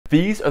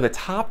These are the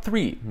top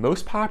 3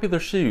 most popular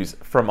shoes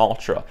from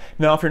Altra.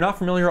 Now, if you're not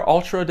familiar,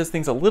 Altra does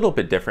things a little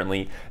bit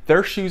differently.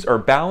 Their shoes are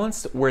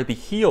balanced where the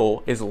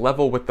heel is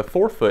level with the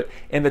forefoot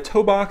and the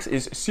toe box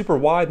is super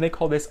wide, and they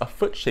call this a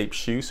foot-shaped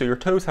shoe, so your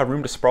toes have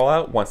room to sprawl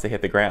out once they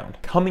hit the ground.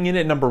 Coming in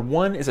at number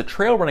 1 is a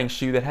trail running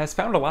shoe that has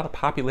found a lot of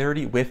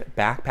popularity with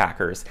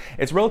backpackers.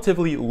 It's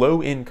relatively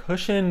low in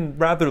cushion,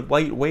 rather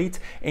lightweight,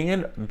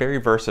 and very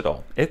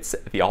versatile. It's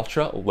the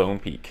Altra Lone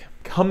Peak.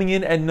 Coming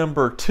in at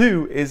number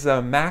 2 is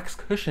a max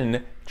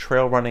cushion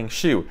trail running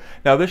shoe.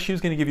 Now this shoe is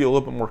going to give you a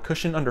little bit more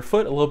cushion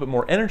underfoot, a little bit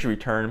more energy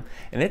return,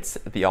 and it's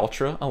the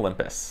Altra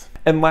Olympus.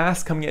 And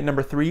last, coming at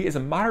number 3 is a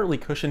moderately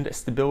cushioned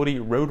stability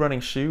road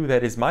running shoe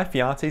that is my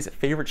fiance's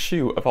favorite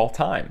shoe of all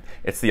time.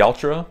 It's the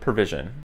Altra Provision.